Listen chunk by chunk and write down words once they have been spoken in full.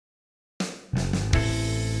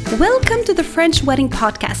Welcome to the French Wedding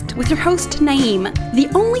Podcast with your host Naïm, the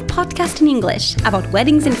only podcast in English about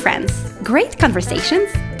weddings in France. Great conversations,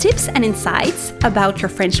 tips and insights about your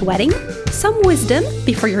French wedding, some wisdom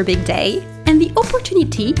before your big day, and the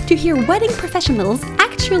opportunity to hear wedding professionals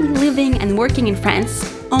actually living and working in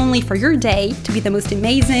France, only for your day to be the most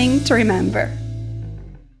amazing to remember.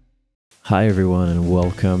 Hi everyone and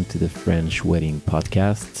welcome to the French Wedding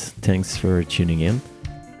Podcast. Thanks for tuning in.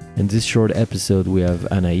 In this short episode we have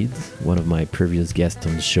Anaïde, one of my previous guests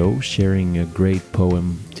on the show, sharing a great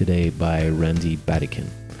poem today by Randy Badikin.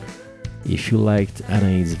 If you liked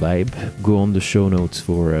Anaïde's vibe, go on the show notes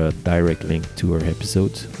for a direct link to her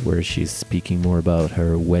episode where she's speaking more about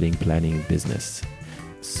her wedding planning business.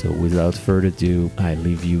 So without further ado, I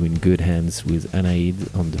leave you in good hands with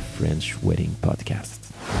Anaïde on the French Wedding Podcast.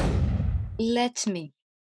 Let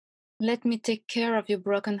me take care of your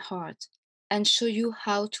broken heart and show you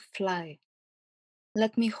how to fly.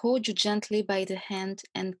 Let me hold you gently by the hand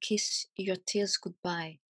and kiss your tears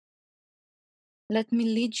goodbye. Let me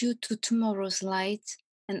lead you to tomorrow's light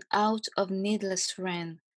and out of needless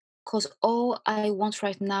rain, 'cause all I want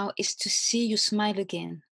right now is to see you smile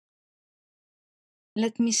again.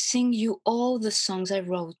 Let me sing you all the songs I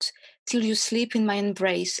wrote, till you sleep in my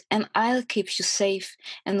embrace, and I'll keep you safe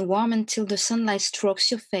and warm until the sunlight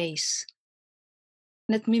strokes your face.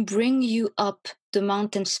 Let me bring you up the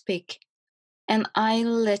mountain's peak, and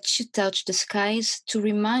I'll let you touch the skies to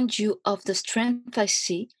remind you of the strength I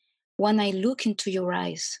see when I look into your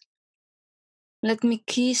eyes. Let me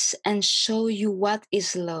kiss and show you what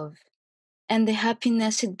is love, and the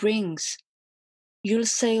happiness it brings. You'll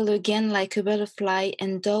sail again like a butterfly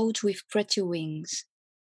endowed with pretty wings.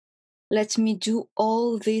 Let me do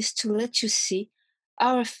all this to let you see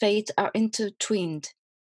our fates are intertwined.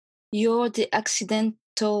 You're the accidental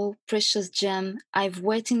precious gem I've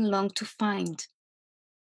waited long to find.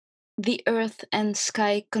 The earth and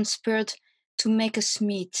sky conspired to make us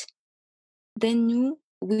meet. They knew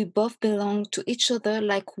we both belong to each other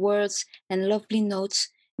like words and lovely notes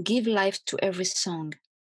give life to every song.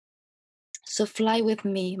 So fly with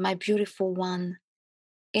me, my beautiful one.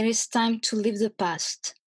 It is time to leave the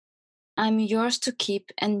past. I'm yours to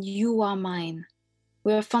keep and you are mine.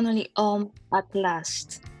 We're finally home at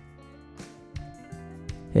last.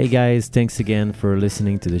 Hey guys, thanks again for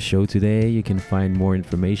listening to the show today. You can find more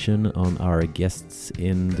information on our guests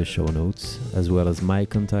in the show notes, as well as my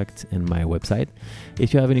contact and my website.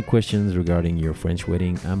 If you have any questions regarding your French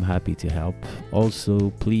wedding, I'm happy to help.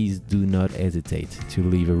 Also, please do not hesitate to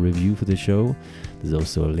leave a review for the show. There's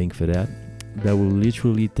also a link for that. That will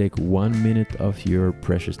literally take 1 minute of your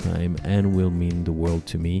precious time and will mean the world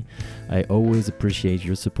to me. I always appreciate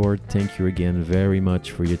your support. Thank you again very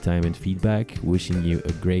much for your time and feedback. Wishing you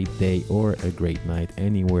a great day or a great night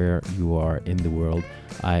anywhere you are in the world.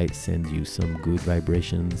 I send you some good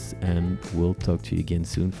vibrations and we'll talk to you again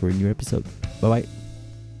soon for a new episode. Bye bye.